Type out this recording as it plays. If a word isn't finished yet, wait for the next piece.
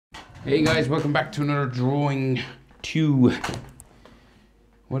Hey guys, welcome back to another drawing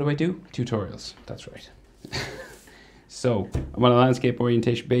what do I do? Tutorials, that's right. So, I'm on a landscape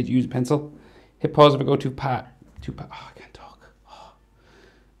orientation page, use a pencil. Hit pause if I go too oh, I can't talk. Oh.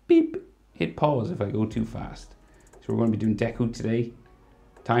 Beep. Hit pause if I go too fast. So we're going to be doing Deku today.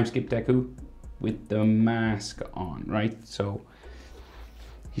 Time skip Deku with the mask on, right? So,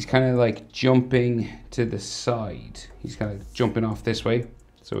 he's kind of like jumping to the side. He's kind of jumping off this way.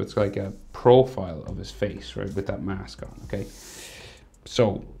 So it's like a profile of his face, right, with that mask on, okay?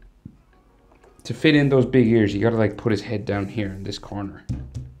 So, to fit in those big ears, you gotta like put his head down here in this corner,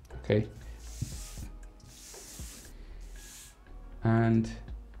 okay? And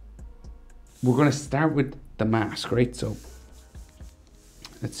we're gonna start with the mask, right? So,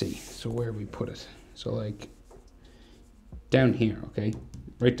 let's see, so where we put it. So like, down here, okay?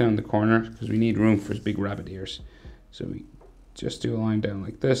 Right down the corner, because we need room for his big rabbit ears. So we just do a line down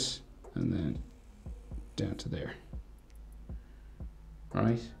like this, and then down to there,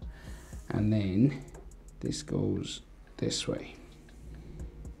 right? And then this goes this way.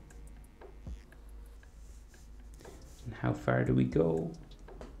 And how far do we go?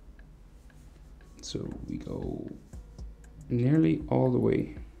 So we go nearly all the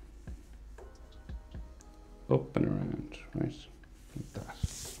way up and around, right? Like that,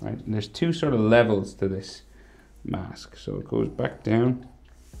 right? And there's two sort of levels to this mask. So it goes back down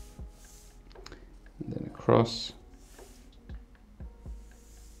and then across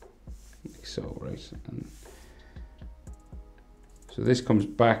like so, right? And so this comes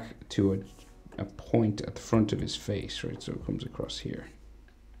back to a point at the front of his face, right? So it comes across here.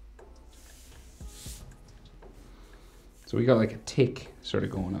 So we got like a tick sort of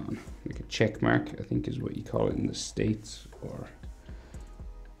going on, like a check mark, I think is what you call it in the States, or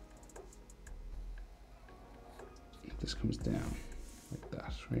this comes down like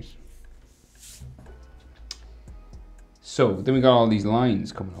that, right? So then we got all these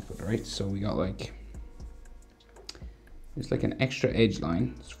lines coming up with it, right? So we got like, it's like an extra edge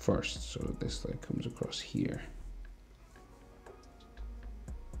line first. So this like comes across here.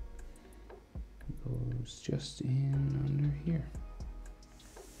 Goes just in under here.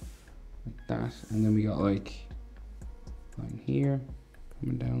 Like that. And then we got like line here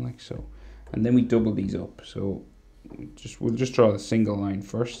coming down like so. And then we double these up. So we'll just draw the single line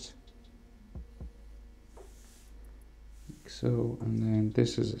first. Like so, and then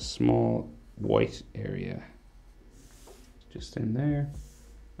this is a small white area just in there,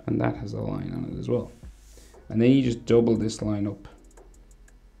 and that has a line on it as well. And then you just double this line up.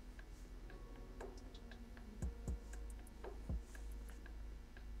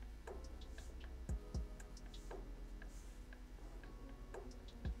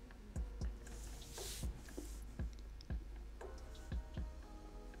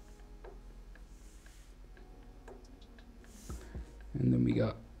 And then we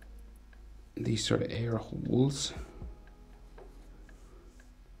got these sort of air holes,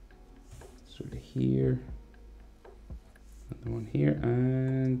 sort of here, another one here,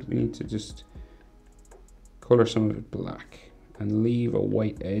 and we need to just color some of it black and leave a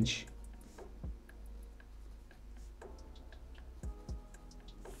white edge.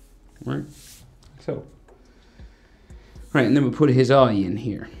 Right, so, right, and then we put his eye in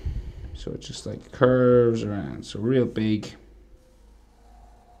here. So it just like curves around, so real big.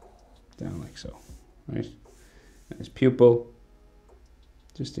 Down like so, right? And his pupil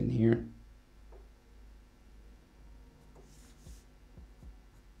just in here.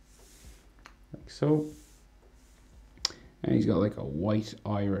 Like so. And he's got like a white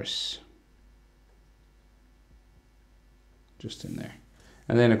iris just in there.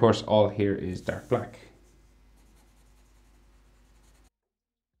 And then of course all here is dark black.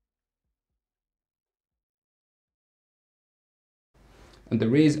 And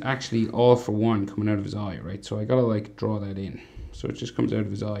there is actually all for one coming out of his eye, right? So I gotta like draw that in. So it just comes out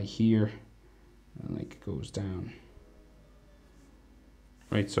of his eye here and like goes down.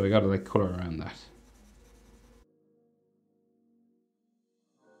 Right, so I gotta like color around that.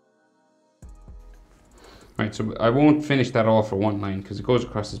 Right, so I won't finish that all for one line because it goes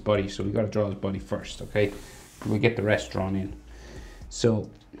across his body, so we gotta draw his body first, okay? We'll get the rest drawn in. So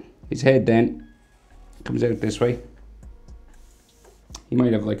his head then comes out this way. He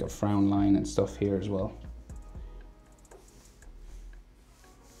might have like a frown line and stuff here as well.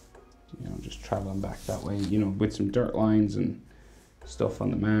 You know, just traveling back that way, you know, with some dirt lines and stuff on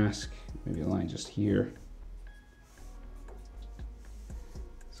the mask. Maybe a line just here.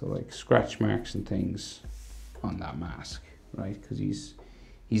 So like scratch marks and things on that mask, right? Because he's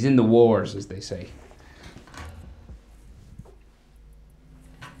in the wars, as they say.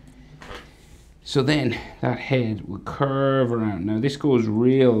 So then that head will curve around. Now this goes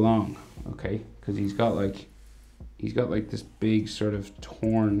real long, okay? Because he's got like this big sort of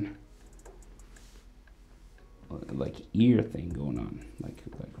torn like ear thing going on, like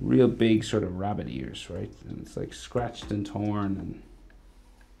real big sort of rabbit ears, right? And it's like scratched and torn and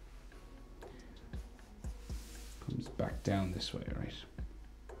comes back down this way, right?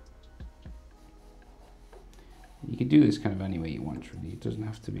 You can do this kind of any way you want, really. It doesn't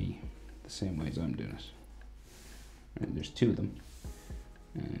have to be the same way as I'm doing it. Right, there's two of them,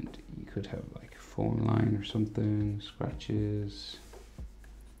 and you could have like phone line or something, scratches,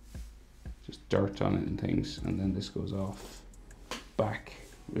 just dirt on it and things, and then this goes off back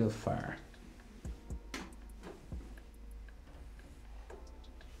real far.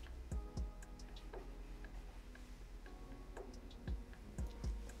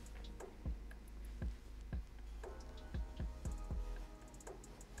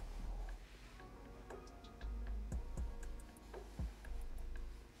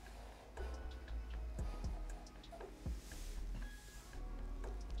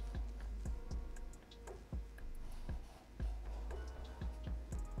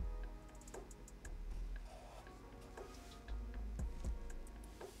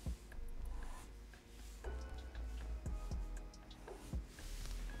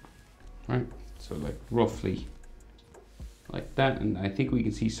 Right, so like roughly like that, and I think we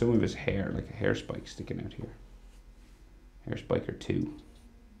can see some of his hair, like a hair spike sticking out here. Hair spike or two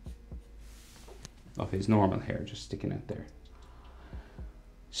of his normal hair just sticking out there.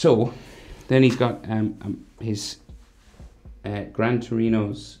 So then he's got his Gran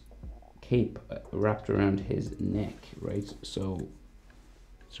Torino's cape wrapped around his neck, right? So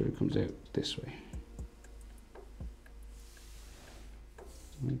it sort of comes out this way.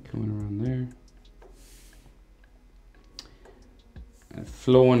 Coming around there and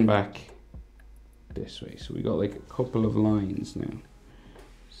flowing back this way. So we got like a couple of lines now.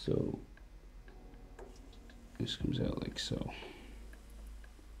 So this comes out like so.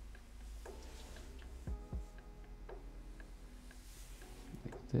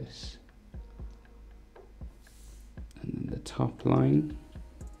 Like this. And then the top line.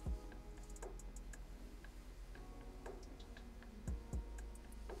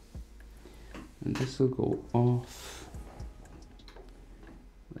 And this will go off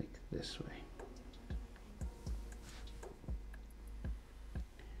like this way.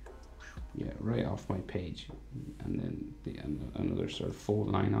 Yeah, right off my page. And then another sort of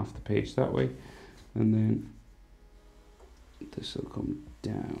fold line off the page that way. And then this will come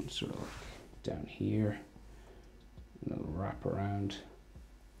down, sort of like down here. And it'll wrap around,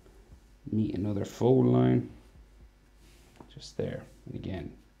 meet another fold line. Just there. And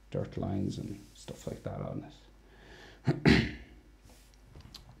again, dirt lines and stuff like that on it.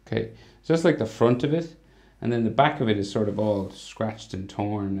 Okay, so that's like the front of it, and then the back of it is sort of all scratched and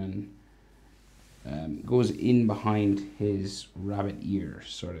torn and goes in behind his rabbit ear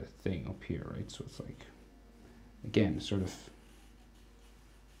sort of thing up here, right? So it's like, again, sort of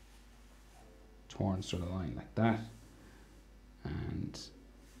torn sort of line like that, and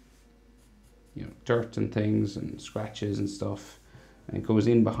you know, dirt and things and scratches and stuff. And it goes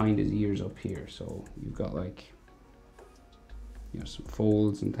in behind his ears up here. So you've got like, you know, some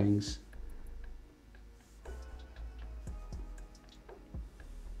folds and things.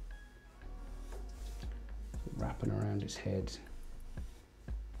 Wrapping around his head.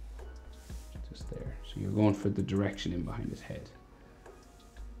 Just there. So you're going for the direction in behind his head.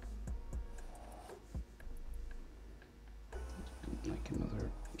 Like another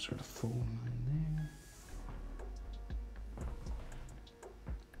sort of fold line there.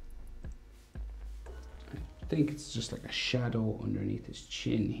 I think it's just like a shadow underneath his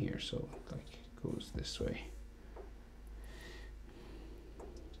chin here, so it like goes this way.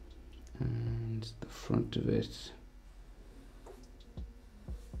 And the front of it,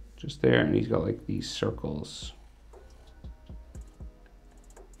 just there, and he's got like these circles,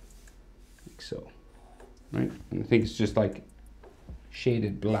 like so, right? And I think it's just like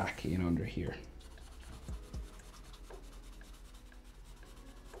shaded black in under here.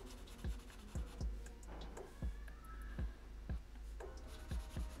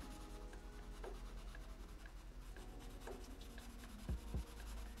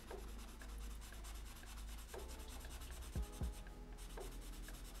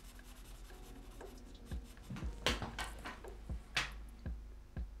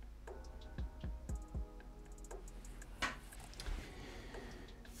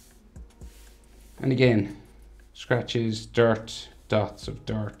 And again, scratches, dirt, dots of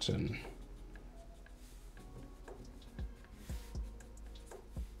dirt, and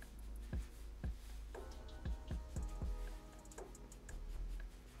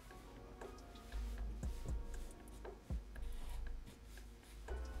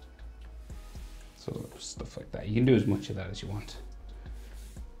So stuff like that. You can do as much of that as you want.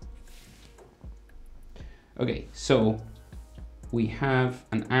 Okay, so we have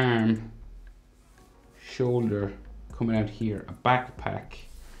an arm, shoulder coming out here, a backpack.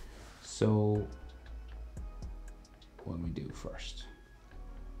 So what do we do first?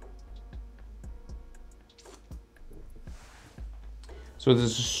 So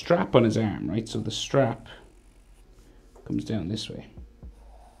there's a strap on his arm, right? So the strap comes down this way.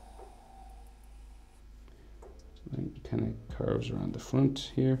 Right, kind of curves around the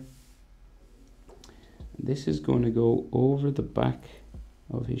front here. And this is going to go over the back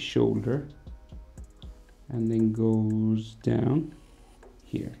of his shoulder and then goes down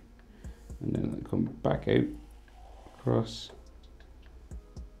here. And then it'll come back out, across,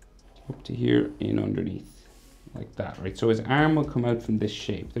 up to here, in underneath. Like that, right? So his arm will come out from this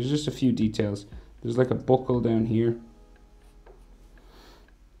shape. There's just a few details. There's like a buckle down here,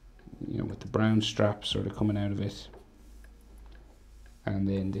 you know, with the brown strap sort of coming out of it. And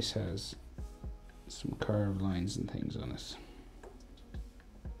then this has some curved lines and things on it.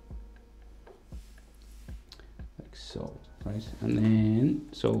 Like so, right? And then,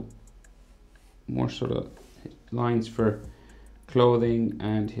 so more sort of lines for clothing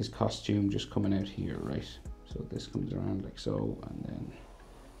and his costume just coming out here, right? So this comes around like so, and then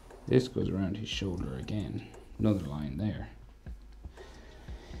this goes around his shoulder again. Another line there.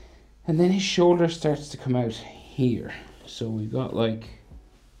 And then his shoulder starts to come out here. So we've got like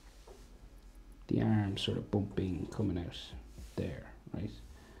the arm sort of bumping, coming out there, right?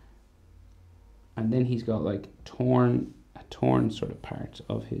 And then he's got like a torn sort of part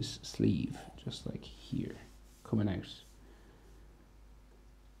of his sleeve, just like here, coming out.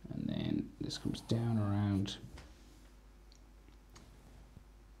 And then this comes down around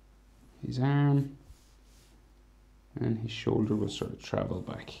his arm, and his shoulder will sort of travel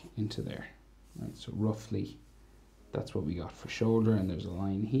back into there. Right, so roughly that's what we got for shoulder, and there's a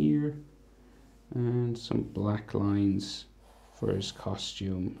line here and some black lines for his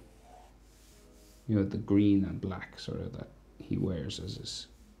costume. You know, the green and black sort of that he wears as his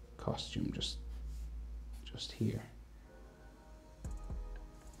costume, just here.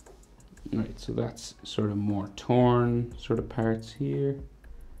 Right, so that's sort of more torn sort of parts here.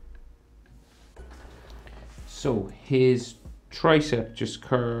 So his tricep just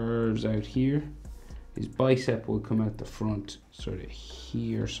curves out here. His bicep will come out the front sort of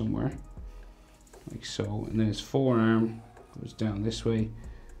here somewhere, like so. And then his forearm goes down this way,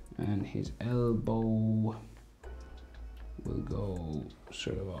 and his elbow will go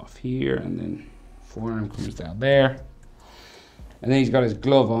sort of off here, and then forearm comes down there. And then he's got his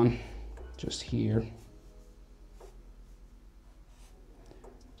glove on just here.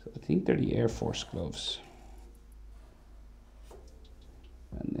 So I think they're the Air Force gloves.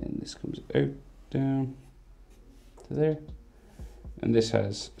 And then this comes out down to there. And this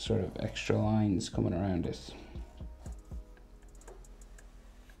has sort of extra lines coming around it.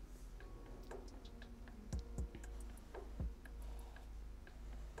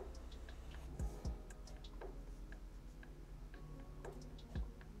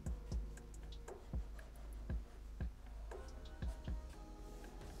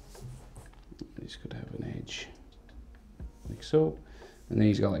 This could have an edge like so. And then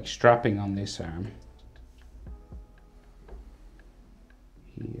he's got like strapping on this arm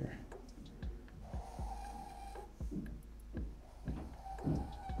here.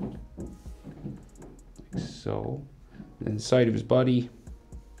 Like so. And then the side of his body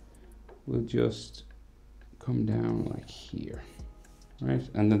will just come down like here, right?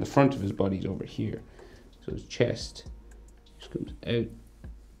 And then the front of his body's over here. So his chest just comes out,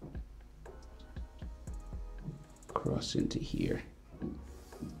 across into here.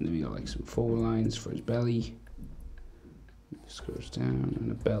 And then we got like some fold lines for his belly. This goes down,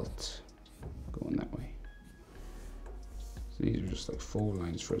 and a belt going that way. So these are just like fold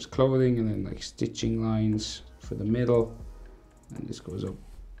lines for his clothing, and then like stitching lines for the middle. And this goes up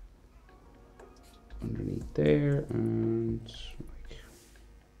underneath there, and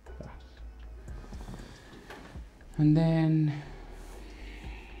like that. And then,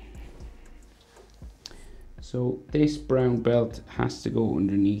 so this brown belt has to go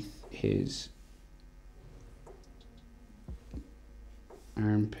underneath his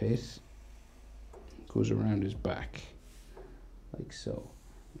armpit, goes around his back, like so.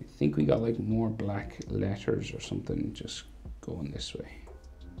 I think we got like more black letters or something just going this way.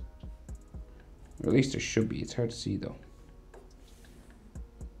 Or at least there should be, it's hard to see though.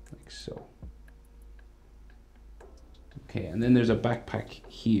 Like so. Okay, and then there's a backpack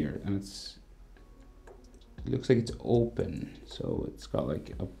here, and it looks like it's open, so it's got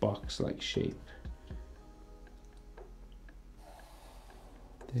like a box-like shape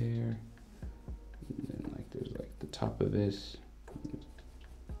there. And then like there's like the top of it. You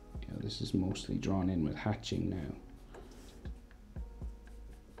know, this is mostly drawn in with hatching now.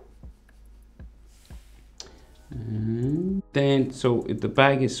 And then, so if the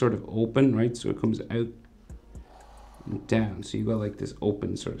bag is sort of open, right? So it comes out and down. So you've got like this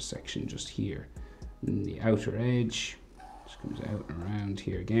open sort of section just here. And the outer edge just comes out and around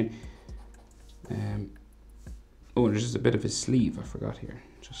here again. Oh, there's just a bit of a sleeve, I forgot here.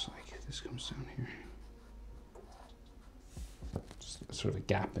 Just like this comes down here. Just sort of a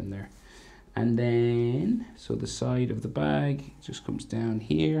gap in there. And then, so the side of the bag just comes down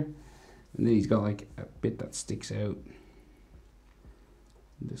here. And then he's got like a bit that sticks out.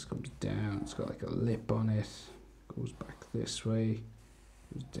 And this comes down, it's got like a lip on it. Goes back this way,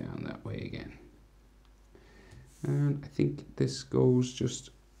 goes down that way again. And I think this goes just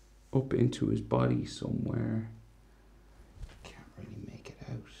up into his body somewhere. Can't really make it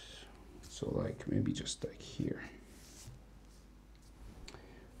out. So like maybe just like here.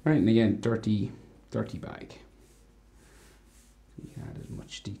 Right, and again, dirty bag. You can add as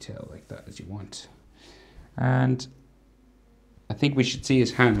much detail like that as you want. And I think we should see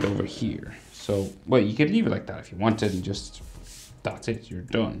his hand over here. So, well, you could leave it like that if you wanted and just, that's it, you're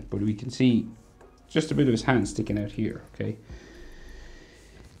done. But we can see just a bit of his hand sticking out here, okay?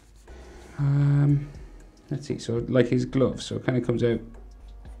 Let's see, so like his glove, so it kind of comes out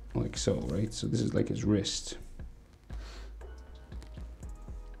like so, right? So this is like his wrist.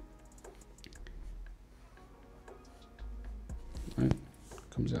 Right,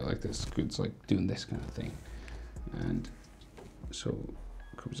 comes out like this. It's like doing this kind of thing, and so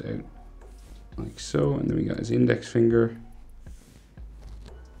it comes out like so, and then we got his index finger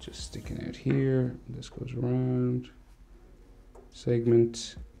just sticking out here. This goes around,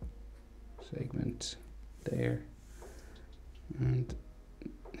 segment there, and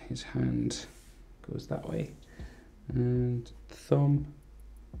his hand goes that way, and thumb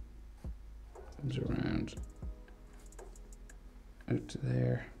comes around out to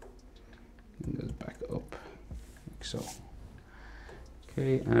there and goes back up like so.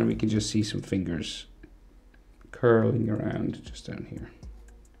 Okay, and we can just see some fingers curling around just down here.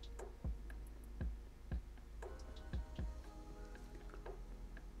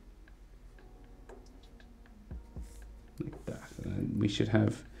 Like that. And we should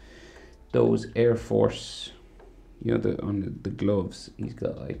have those Air Force, you know, on the gloves, he's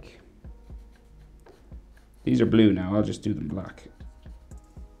got like, these are blue now, I'll just do them black.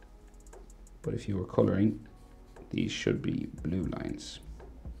 But if you were coloring, these should be blue lines.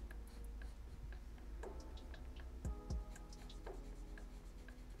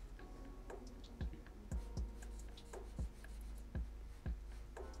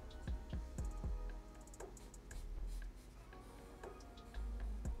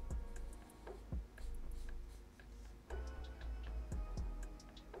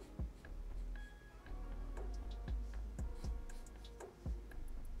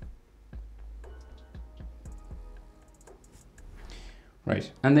 Right,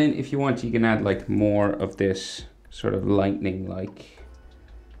 and then if you want, you can add like more of this sort of lightning, like,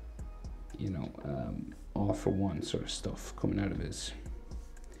 you know, all for one sort of stuff coming out of his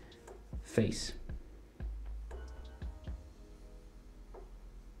face.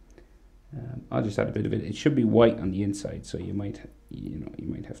 I'll just add a bit of it. It should be white on the inside, so you might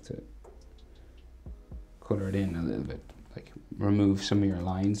have to color it in a little bit, like remove some of your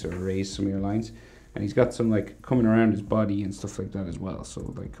lines or erase some of your lines. And he's got some like coming around his body and stuff like that as well.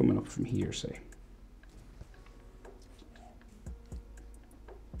 So like coming up from here, say.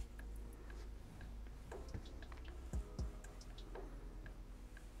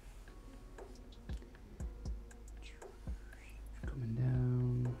 Coming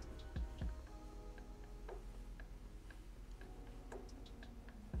down.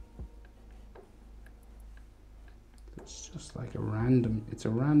 It's just like it's a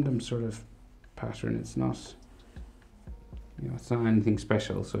random sort of pattern. It's not, you know, it's not anything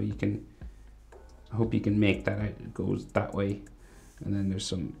special, so you can, I hope you can make that out. It goes that way, and then there's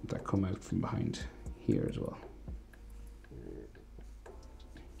some that come out from behind here as well,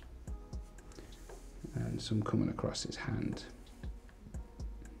 and some coming across his hand,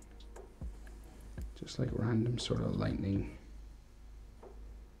 just like random sort of lightning.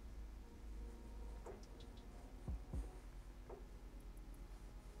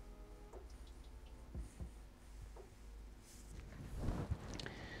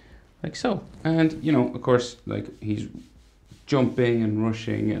 Like so. And, you know, of course, like he's jumping and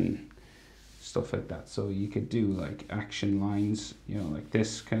rushing and stuff like that. So you could do like action lines, you know, like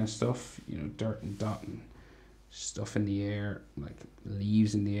this kind of stuff, you know, dirt and dot and stuff in the air, like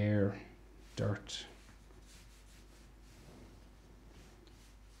leaves in the air, dirt,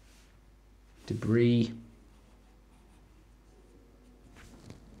 debris.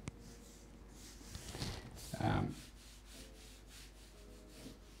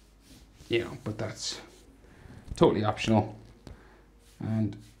 You know, but that's totally optional.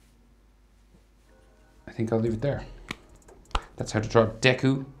 And I think I'll leave it there. That's how to draw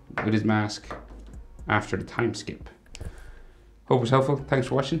Deku with his mask after the time skip. Hope it was helpful. Thanks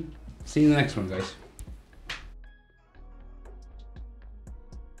for watching. See you in the next one, guys.